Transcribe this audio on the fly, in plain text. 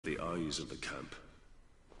eyes of the camp.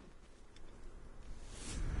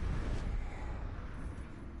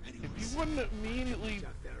 If you wouldn't immediately...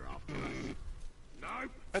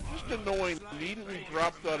 That's just annoying. Immediately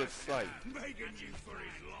drops out of sight. Begging you for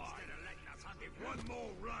his life. One more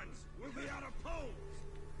runs, we'll be out of poles.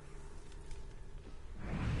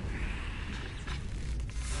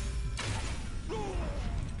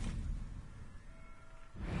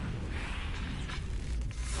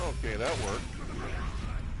 Okay, that worked.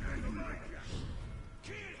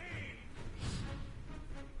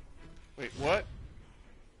 Wait, what?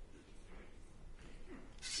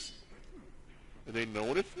 Did they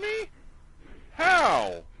notice me?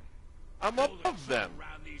 How? I'm above them.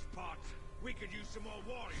 We could use some more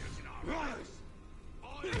warriors in our ranks.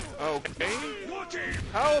 Okay.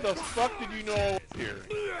 How the fuck did you know I was here?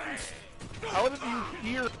 How did you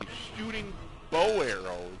hear me shooting bow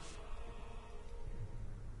arrows?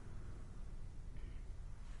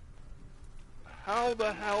 How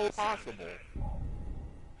the hell possible?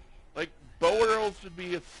 Like, bow arrows should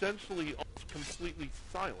be essentially almost completely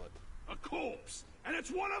silent. A corpse, and it's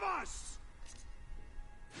one of us!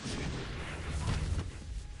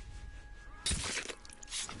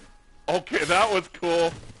 Okay, that was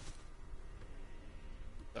cool.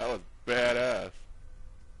 That was badass.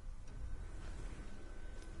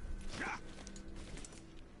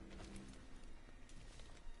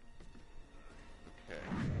 Okay.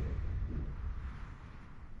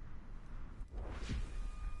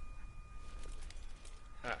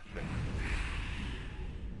 Ah, shit.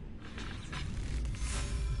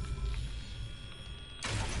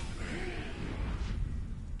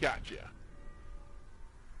 Gotcha.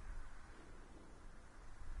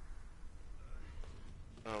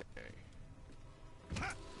 Okay.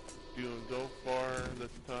 Doing so far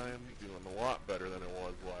this time, doing a lot better than it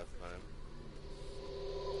was last time.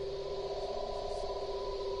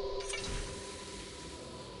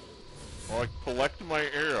 Oh, I collect my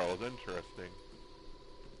arrows, interesting.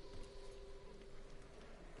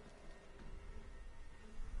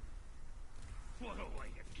 What a way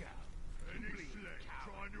to go. Any slave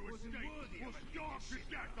trying to escape will starve to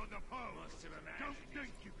death on the pole. Don't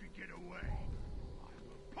think you can get away. I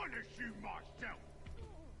will punish you myself.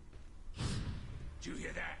 Did you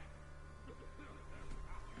hear that? You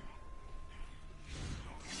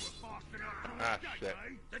were fast enough to escape, shit. eh?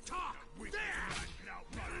 The talk! There!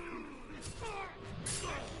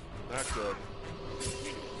 Not good.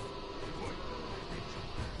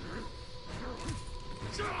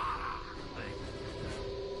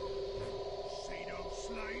 See those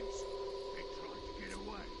slaves? They tried to get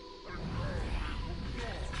away.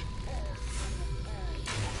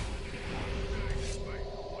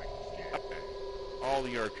 All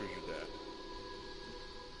the archers are dead.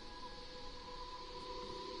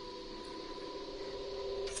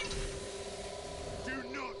 Do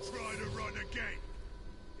not try to run again.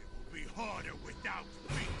 It will be harder without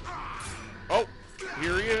me. Oh,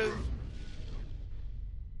 here he is.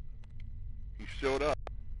 He showed up.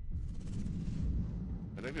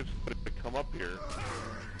 I think it's going to come up here.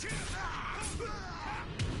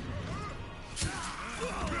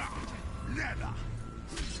 Never.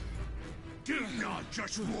 Do not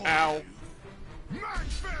just walk. Ow.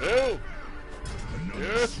 Ew.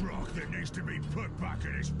 Another rock that needs to be put back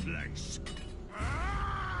in its place.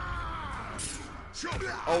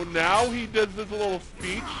 Oh, now he does this little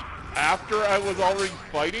speech after I was already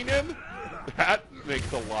fighting him? That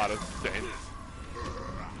makes a lot of sense.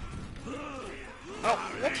 Oh,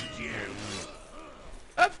 what?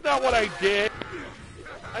 That's not what I did.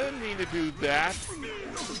 I didn't mean to do that.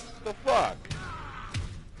 What the fuck?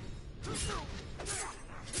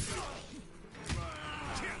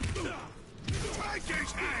 Take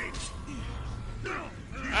his head!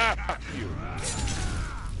 Ah, fuck you.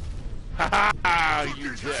 Ha ha,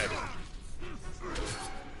 you're dead.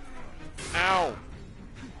 Ow.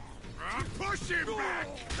 Push him back!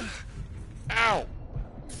 Ow.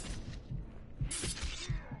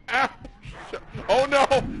 Ow. Oh no.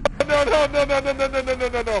 No, no, no, no, no, no, no, no, no,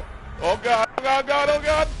 no, no. Oh god, oh god, god, oh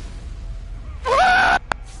god. Ah!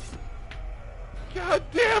 God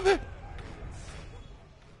damn it.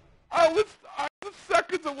 I was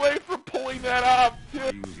seconds away from pulling that off,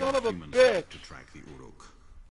 too. Son of a bitch. To track the Uro